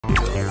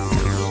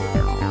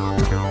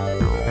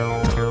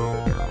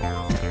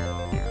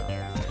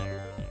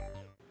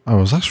I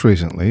was asked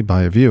recently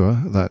by a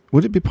viewer that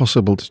would it be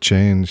possible to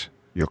change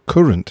your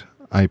current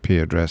IP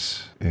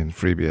address in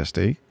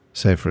FreeBSD,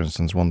 say for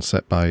instance one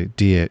set by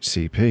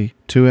DHCP,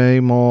 to a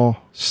more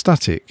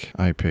static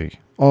IP,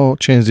 or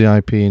change the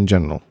IP in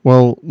general?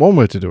 Well, one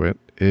way to do it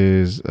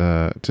is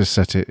to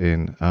set it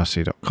in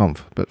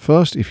rc.conf. But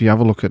first, if you have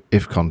a look at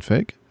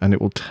ifconfig, and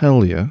it will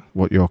tell you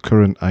what your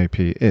current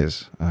IP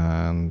is,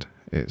 and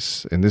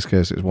it's, in this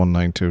case, it's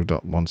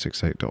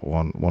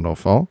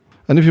 192.168.1.104.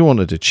 And if you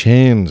wanted to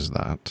change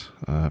that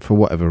for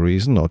whatever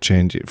reason, or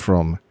change it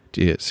from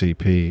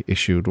DHCP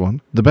issued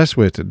one, the best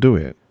way to do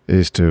it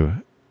is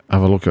to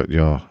have a look at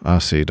your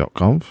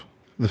rc.conf.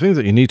 The things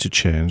that you need to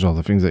change, or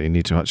the things that you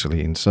need to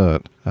actually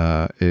insert,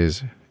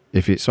 is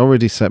if it's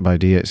already set by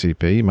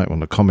DHCP, you might want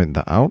to comment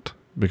that out,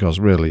 because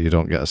really you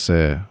don't get a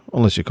say,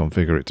 unless you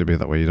configure it to be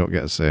that way, you don't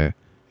get a say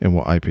in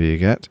what IP you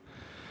get.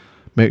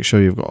 Make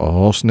sure you've got a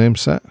host name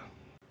set,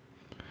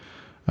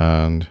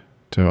 and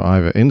to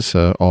either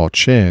insert or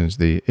change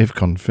the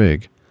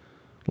ifconfig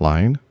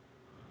line,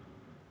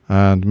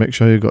 and make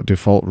sure you've got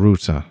default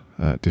router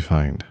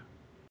defined.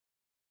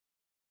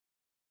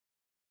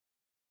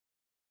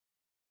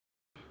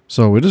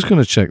 So we're just going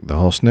to check the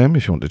host name.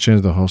 If you want to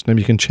change the host name,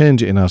 you can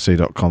change it in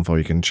rc.conf, or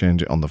you can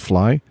change it on the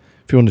fly.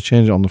 If you want to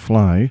change it on the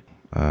fly,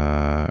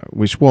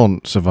 which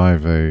won't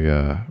survive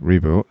a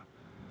reboot,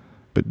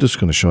 but just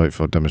going to show it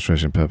for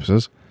demonstration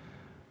purposes,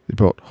 you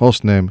put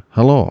host name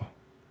hello,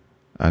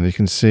 and you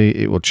can see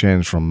it will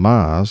change from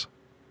Mars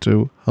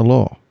to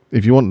hello.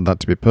 If you want that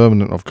to be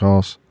permanent, of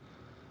course,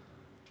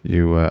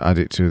 you add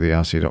it to the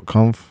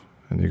rc.conf,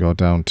 and you go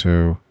down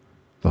to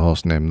the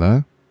host name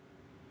there.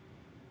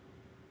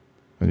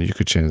 And you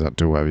could change that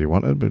to whatever you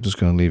wanted, but just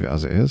going to leave it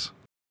as it is.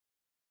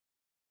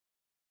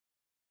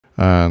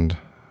 And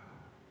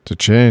to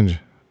change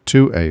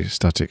to a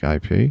static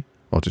IP,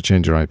 or to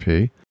change your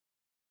IP,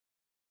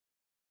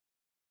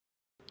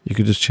 you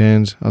could just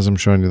change, as I'm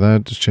showing you there,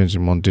 just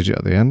changing one digit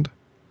at the end.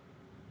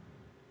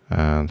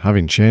 And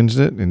having changed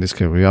it, in this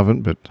case we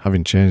haven't, but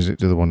having changed it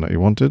to the one that you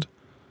wanted,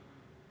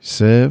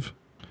 save,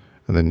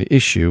 and then you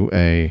issue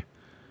a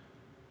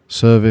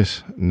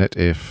service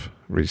netif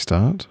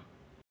restart.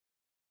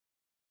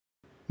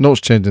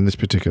 Note's changed in this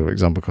particular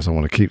example because I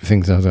want to keep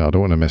things as I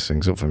don't want to mess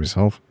things up for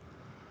myself.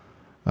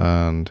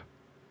 And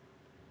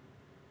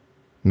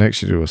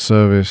next you do a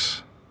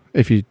service.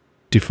 If you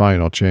define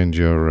or change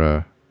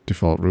your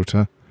default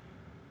router,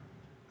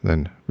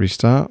 then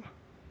restart,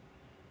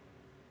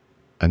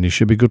 and you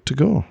should be good to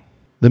go.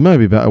 There may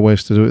be better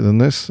ways to do it than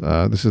this.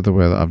 This is the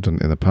way that I've done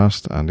it in the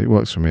past, and it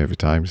works for me every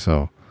time.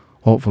 So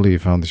hopefully you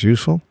found this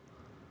useful.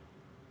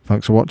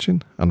 Thanks for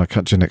watching, and I'll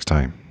catch you next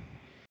time.